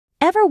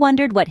Ever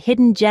wondered what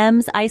hidden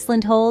gems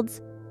Iceland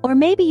holds? Or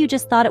maybe you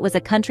just thought it was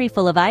a country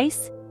full of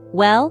ice?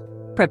 Well,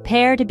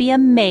 prepare to be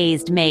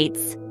amazed,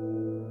 mates.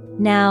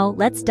 Now,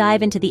 let's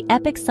dive into the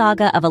epic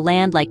saga of a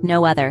land like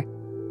no other.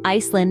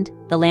 Iceland,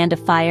 the land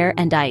of fire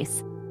and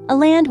ice. A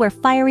land where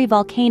fiery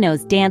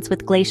volcanoes dance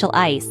with glacial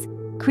ice,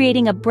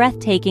 creating a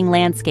breathtaking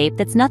landscape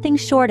that's nothing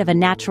short of a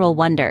natural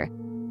wonder.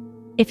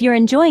 If you're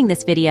enjoying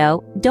this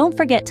video, don't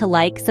forget to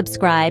like,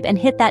 subscribe, and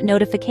hit that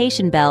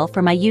notification bell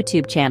for my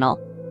YouTube channel.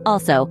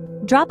 Also,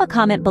 drop a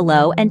comment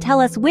below and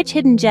tell us which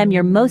hidden gem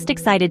you're most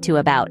excited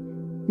about.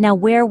 Now,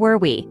 where were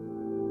we?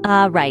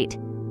 Right.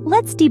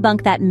 Let's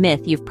debunk that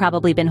myth you've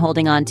probably been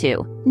holding on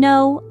to.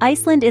 No,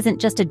 Iceland isn't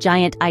just a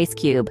giant ice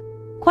cube.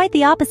 Quite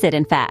the opposite,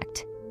 in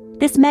fact.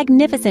 This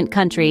magnificent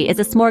country is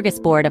a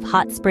smorgasbord of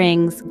hot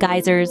springs,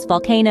 geysers,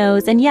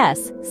 volcanoes, and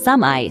yes,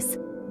 some ice.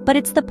 But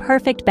it's the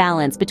perfect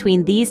balance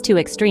between these two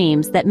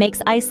extremes that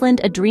makes Iceland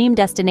a dream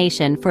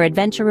destination for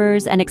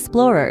adventurers and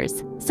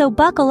explorers. So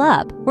buckle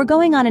up, we're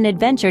going on an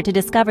adventure to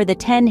discover the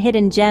 10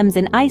 hidden gems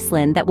in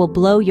Iceland that will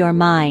blow your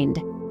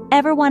mind.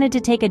 Ever wanted to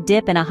take a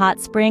dip in a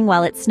hot spring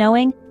while it's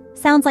snowing?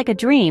 Sounds like a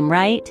dream,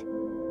 right?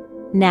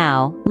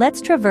 Now,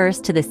 let's traverse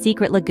to the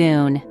Secret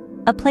Lagoon,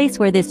 a place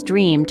where this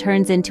dream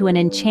turns into an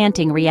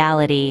enchanting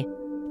reality.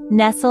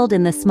 Nestled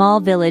in the small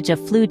village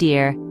of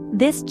Fludir,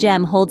 this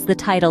gem holds the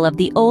title of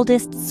the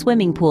oldest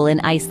swimming pool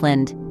in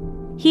Iceland.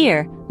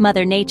 Here,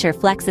 Mother Nature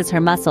flexes her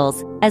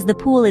muscles as the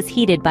pool is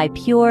heated by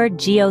pure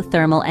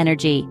geothermal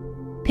energy.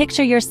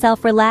 Picture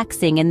yourself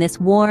relaxing in this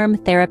warm,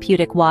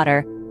 therapeutic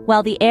water,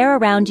 while the air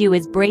around you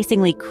is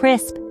bracingly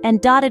crisp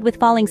and dotted with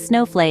falling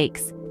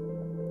snowflakes.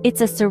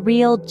 It's a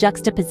surreal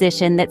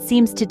juxtaposition that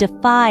seems to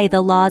defy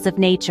the laws of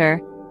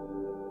nature.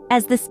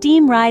 As the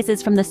steam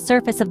rises from the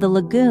surface of the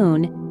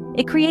lagoon,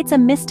 it creates a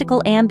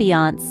mystical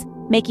ambiance,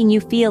 making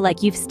you feel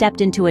like you've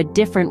stepped into a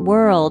different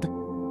world.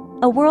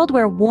 A world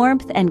where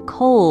warmth and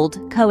cold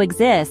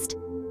coexist,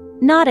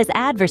 not as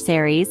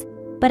adversaries,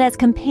 but as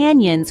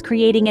companions,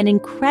 creating an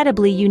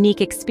incredibly unique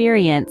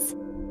experience.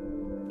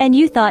 And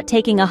you thought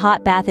taking a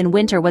hot bath in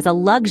winter was a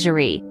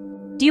luxury.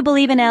 Do you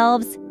believe in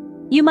elves?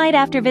 You might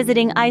after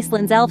visiting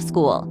Iceland's elf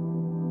school.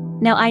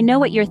 Now I know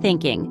what you're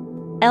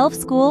thinking. Elf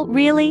school,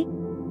 really?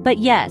 But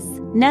yes,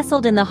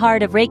 nestled in the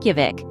heart of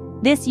Reykjavik,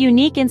 this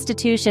unique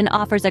institution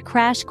offers a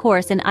crash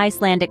course in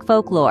Icelandic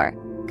folklore,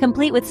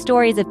 complete with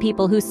stories of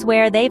people who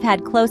swear they've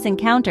had close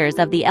encounters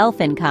of the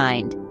elfin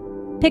kind.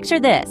 Picture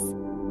this.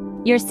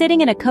 You're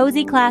sitting in a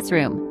cozy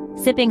classroom,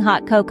 sipping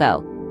hot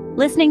cocoa,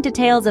 listening to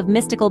tales of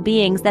mystical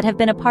beings that have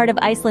been a part of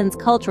Iceland's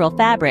cultural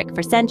fabric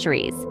for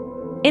centuries.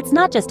 It's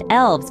not just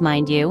elves,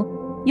 mind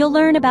you. You'll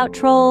learn about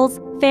trolls,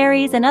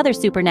 fairies, and other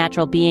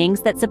supernatural beings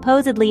that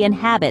supposedly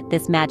inhabit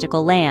this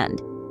magical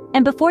land.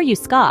 And before you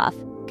scoff,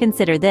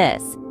 consider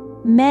this.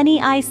 Many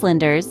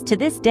Icelanders, to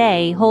this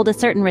day, hold a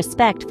certain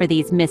respect for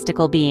these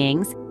mystical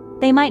beings.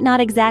 They might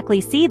not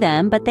exactly see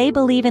them, but they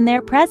believe in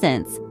their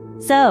presence.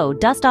 So,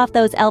 dust off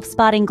those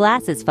elf-spotting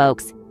glasses,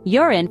 folks.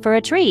 You're in for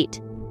a treat.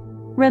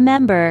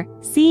 Remember,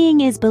 seeing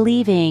is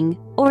believing,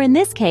 or in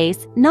this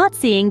case, not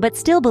seeing but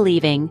still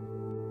believing.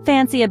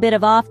 Fancy a bit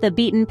of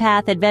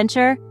off-the-beaten-path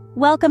adventure?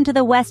 Welcome to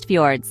the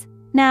Westfjords.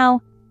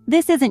 Now,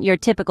 this isn't your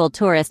typical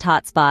tourist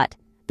hotspot.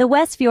 The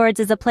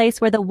Westfjords is a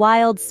place where the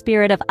wild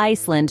spirit of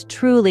Iceland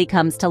truly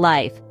comes to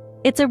life.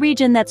 It's a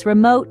region that's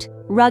remote,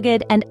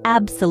 rugged, and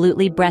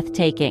absolutely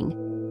breathtaking.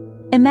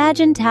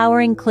 Imagine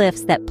towering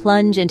cliffs that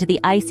plunge into the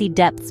icy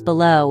depths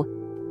below,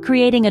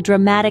 creating a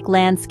dramatic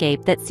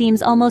landscape that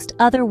seems almost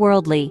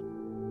otherworldly.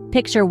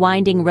 Picture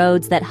winding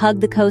roads that hug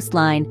the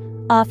coastline,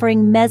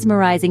 offering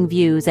mesmerizing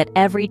views at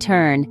every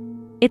turn.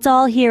 It's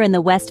all here in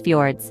the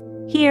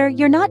Westfjords. Here,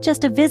 you're not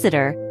just a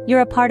visitor,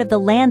 you're a part of the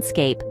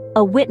landscape,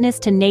 a witness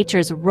to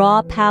nature's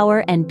raw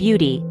power and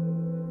beauty.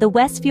 The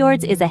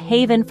Westfjords is a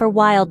haven for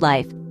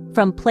wildlife,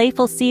 from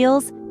playful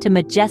seals to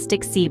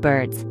majestic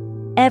seabirds.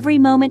 Every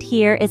moment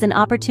here is an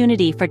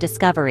opportunity for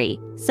discovery.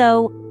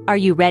 So, are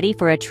you ready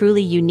for a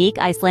truly unique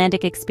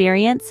Icelandic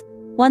experience?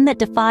 One that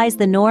defies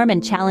the norm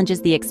and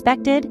challenges the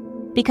expected?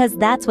 Because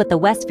that's what the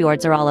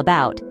Westfjords are all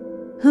about.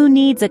 Who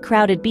needs a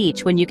crowded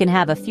beach when you can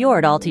have a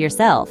fjord all to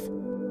yourself?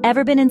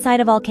 Ever been inside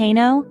a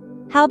volcano?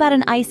 How about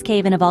an ice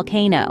cave in a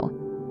volcano?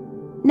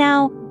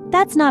 Now,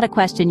 that's not a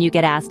question you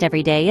get asked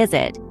every day, is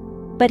it?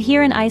 But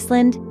here in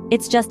Iceland,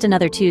 it's just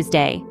another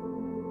Tuesday.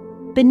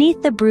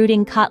 Beneath the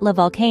brooding Katla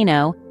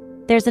volcano,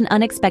 there's an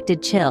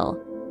unexpected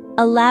chill.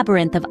 A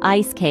labyrinth of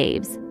ice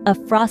caves, a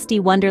frosty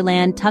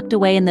wonderland tucked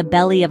away in the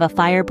belly of a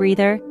fire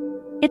breather.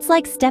 It's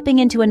like stepping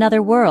into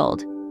another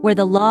world, where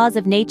the laws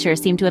of nature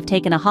seem to have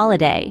taken a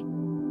holiday.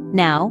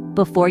 Now,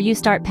 before you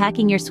start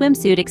packing your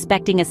swimsuit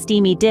expecting a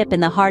steamy dip in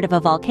the heart of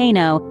a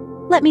volcano,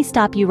 let me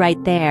stop you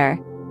right there.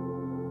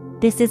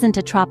 This isn't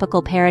a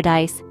tropical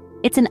paradise.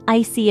 It's an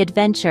icy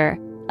adventure,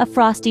 a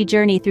frosty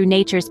journey through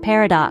nature's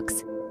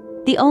paradox.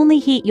 The only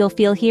heat you'll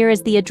feel here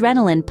is the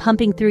adrenaline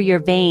pumping through your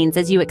veins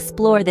as you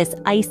explore this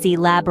icy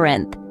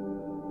labyrinth.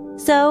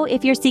 So,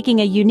 if you're seeking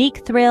a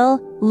unique thrill,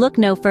 look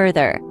no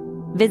further.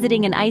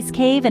 Visiting an ice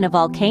cave in a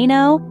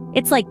volcano?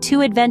 It's like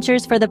two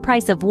adventures for the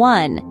price of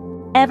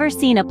one. Ever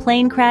seen a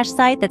plane crash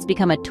site that's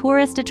become a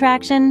tourist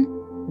attraction?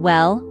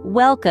 Well,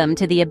 welcome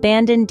to the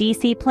abandoned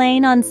DC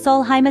plane on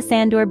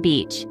Sólheimasandur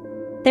Beach.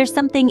 There's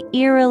something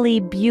eerily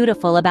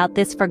beautiful about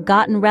this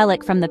forgotten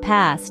relic from the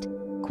past,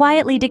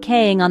 quietly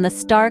decaying on the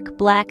stark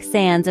black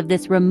sands of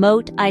this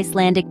remote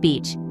Icelandic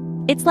beach.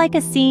 It's like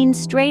a scene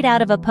straight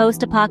out of a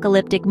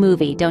post-apocalyptic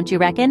movie, don't you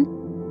reckon?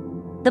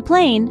 The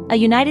plane, a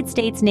United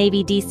States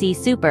Navy DC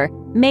Super,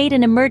 made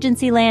an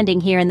emergency landing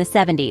here in the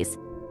 70s.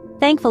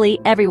 Thankfully,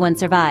 everyone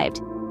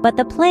survived, but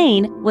the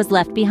plane was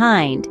left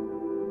behind.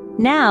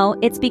 Now,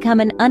 it's become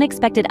an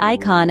unexpected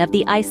icon of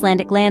the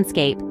Icelandic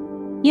landscape.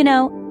 You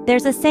know,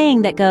 there's a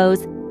saying that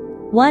goes,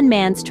 "One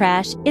man's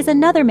trash is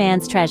another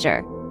man's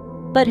treasure."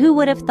 But who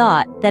would have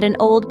thought that an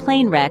old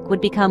plane wreck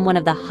would become one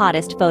of the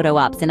hottest photo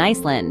ops in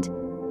Iceland?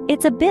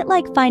 It's a bit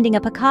like finding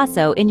a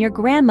Picasso in your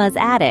grandma's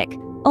attic,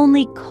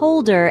 only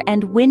colder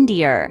and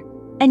windier.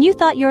 And you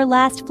thought your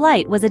last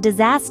flight was a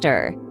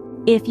disaster.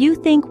 If you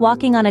think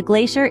walking on a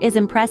glacier is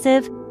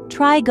impressive,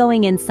 try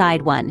going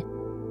inside one.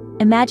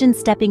 Imagine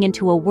stepping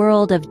into a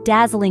world of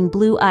dazzling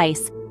blue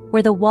ice,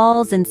 where the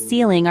walls and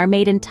ceiling are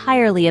made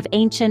entirely of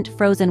ancient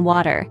frozen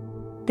water.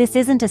 This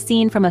isn't a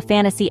scene from a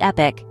fantasy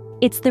epic,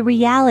 it's the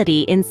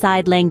reality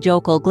inside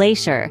Langjökull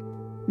Glacier.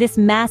 This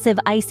massive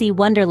icy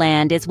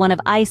wonderland is one of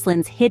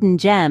Iceland's hidden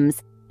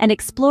gems, and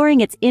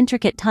exploring its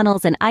intricate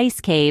tunnels and ice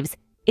caves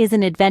is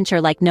an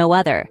adventure like no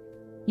other.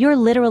 You're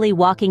literally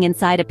walking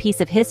inside a piece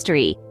of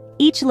history,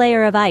 each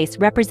layer of ice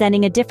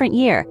representing a different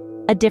year,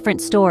 a different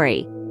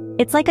story.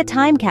 It's like a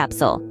time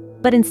capsule,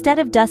 but instead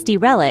of dusty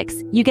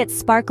relics, you get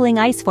sparkling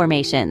ice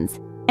formations.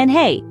 And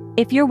hey,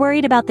 if you're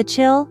worried about the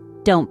chill,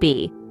 don't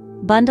be.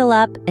 Bundle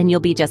up and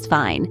you'll be just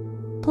fine.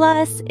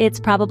 Plus, it's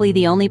probably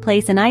the only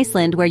place in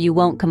Iceland where you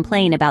won't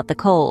complain about the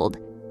cold.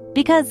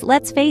 Because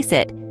let's face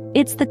it,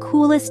 it's the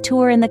coolest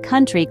tour in the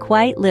country,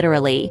 quite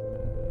literally.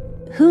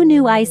 Who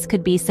knew ice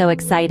could be so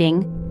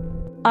exciting?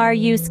 Are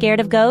you scared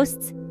of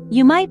ghosts?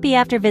 You might be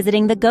after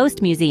visiting the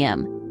Ghost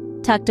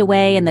Museum. Tucked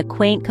away in the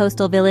quaint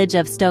coastal village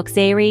of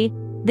Stokkseyri,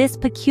 this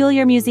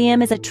peculiar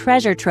museum is a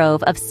treasure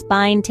trove of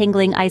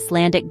spine-tingling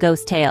Icelandic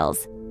ghost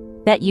tales.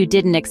 Bet you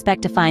didn't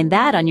expect to find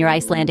that on your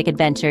Icelandic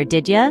adventure,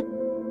 did ya?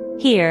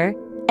 Here,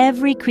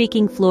 every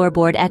creaking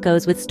floorboard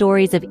echoes with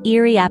stories of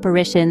eerie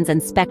apparitions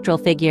and spectral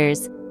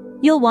figures.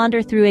 You'll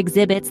wander through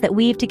exhibits that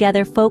weave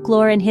together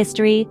folklore and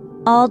history,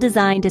 all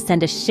designed to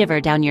send a shiver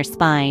down your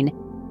spine.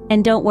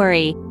 And don't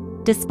worry,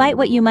 despite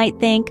what you might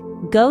think,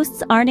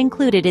 ghosts aren't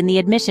included in the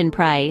admission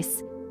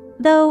price.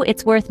 Though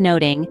it's worth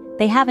noting,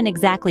 they haven't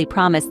exactly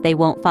promised they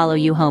won't follow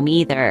you home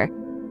either.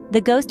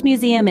 The Ghost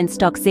Museum in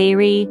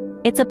Stokkseyri,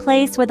 it's a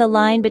place where the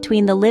line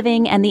between the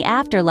living and the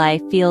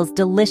afterlife feels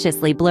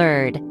deliciously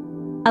blurred.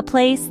 A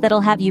place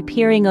that'll have you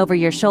peering over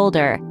your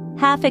shoulder,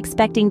 half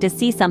expecting to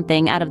see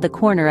something out of the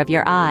corner of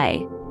your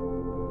eye.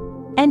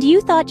 And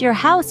you thought your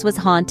house was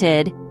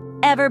haunted.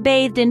 Ever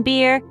bathed in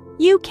beer?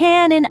 You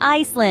can in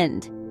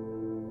Iceland.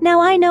 Now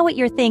I know what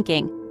you're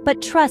thinking,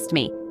 but trust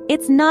me,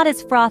 it's not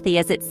as frothy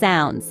as it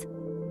sounds.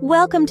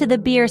 Welcome to the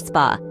Beer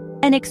Spa,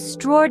 an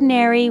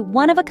extraordinary,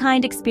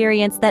 one-of-a-kind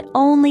experience that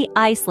only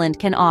Iceland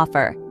can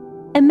offer.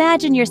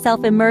 Imagine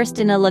yourself immersed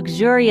in a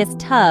luxurious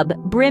tub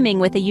brimming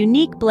with a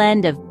unique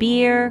blend of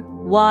beer,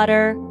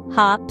 water,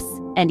 hops,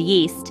 and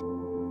yeast.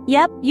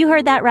 Yep, you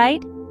heard that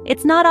right.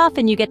 It's not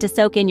often you get to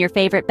soak in your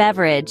favorite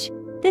beverage.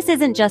 This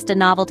isn't just a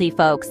novelty,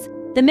 folks.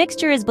 The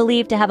mixture is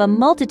believed to have a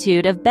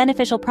multitude of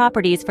beneficial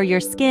properties for your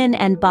skin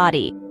and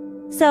body.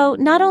 So,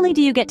 not only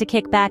do you get to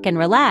kick back and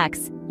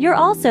relax, you're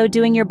also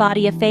doing your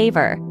body a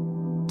favor.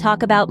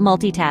 Talk about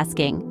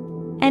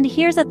multitasking. And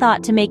here's a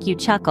thought to make you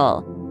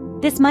chuckle.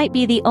 This might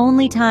be the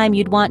only time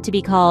you'd want to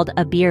be called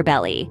a beer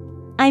belly.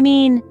 I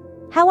mean,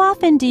 how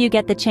often do you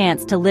get the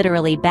chance to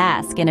literally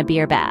bask in a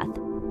beer bath?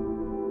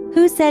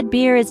 Who said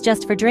beer is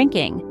just for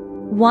drinking?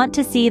 Want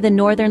to see the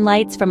northern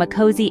lights from a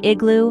cozy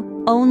igloo?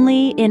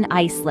 Only in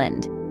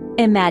Iceland.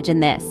 Imagine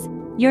this.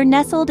 You're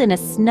nestled in a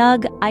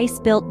snug,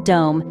 ice-built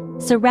dome,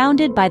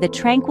 surrounded by the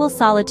tranquil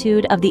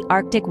solitude of the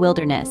Arctic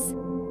wilderness.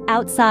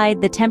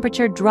 Outside, the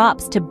temperature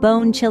drops to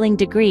bone-chilling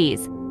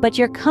degrees, but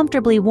you're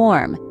comfortably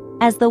warm,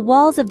 as the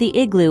walls of the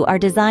igloo are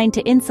designed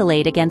to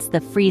insulate against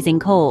the freezing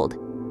cold.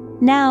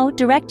 Now,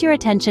 direct your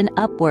attention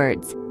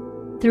upwards.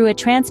 Through a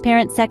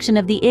transparent section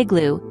of the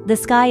igloo, the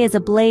sky is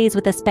ablaze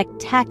with a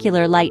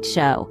spectacular light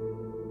show.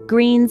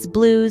 Greens,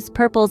 blues,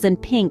 purples,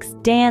 and pinks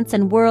dance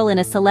and whirl in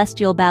a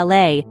celestial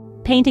ballet,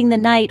 painting the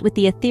night with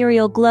the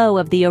ethereal glow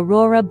of the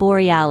aurora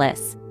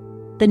borealis.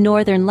 The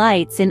northern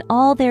lights, in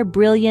all their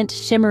brilliant,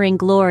 shimmering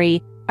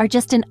glory, are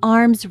just an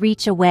arm's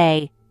reach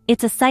away.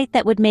 It's a sight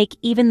that would make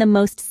even the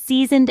most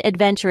seasoned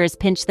adventurers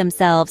pinch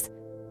themselves.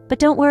 But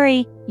don't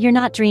worry, you're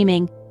not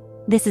dreaming.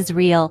 This is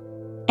real.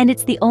 And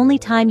it's the only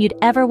time you'd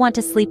ever want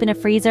to sleep in a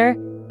freezer,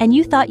 and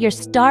you thought your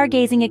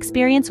stargazing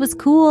experience was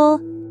cool.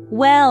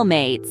 Well,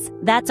 mates,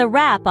 that's a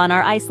wrap on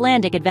our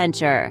Icelandic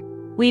adventure.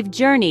 We've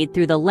journeyed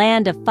through the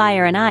land of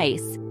fire and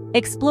ice,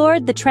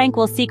 explored the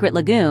tranquil Secret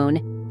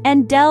Lagoon,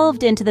 and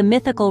delved into the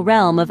mythical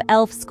realm of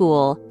Elf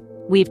School.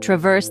 we've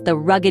traversed the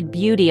rugged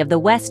beauty of the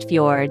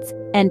Westfjords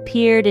and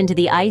peered into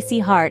the icy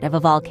heart of a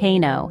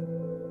volcano.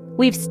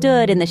 We've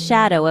stood in the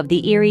shadow of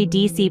the eerie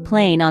DC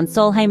plain on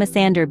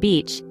Sólheimasandur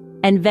Beach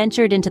and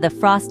ventured into the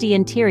frosty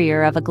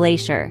interior of a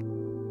glacier.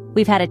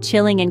 We've had a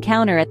chilling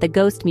encounter at the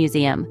Ghost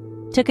Museum,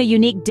 took a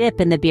unique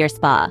dip in the beer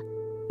spa,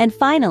 and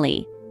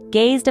finally,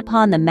 gazed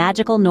upon the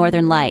magical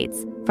northern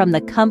lights from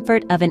the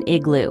comfort of an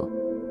igloo.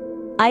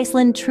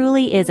 Iceland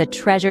truly is a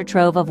treasure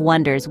trove of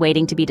wonders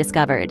waiting to be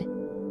discovered.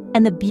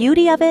 And the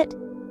beauty of it?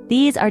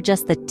 These are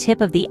just the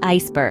tip of the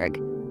iceberg.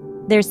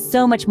 There's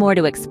so much more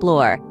to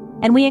explore,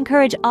 and we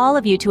encourage all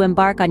of you to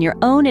embark on your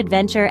own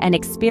adventure and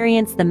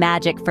experience the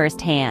magic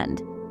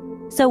firsthand.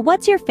 So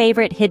what's your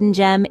favorite hidden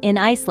gem in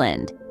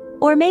Iceland?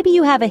 Or maybe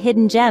you have a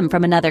hidden gem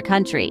from another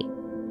country.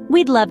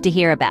 We'd love to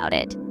hear about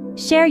it.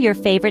 Share your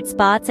favorite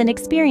spots and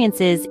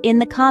experiences in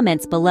the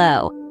comments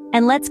below,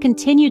 and let's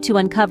continue to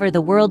uncover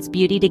the world's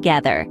beauty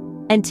together.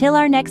 Until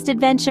our next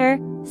adventure,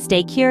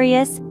 stay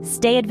curious,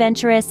 stay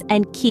adventurous,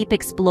 and keep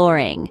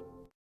exploring.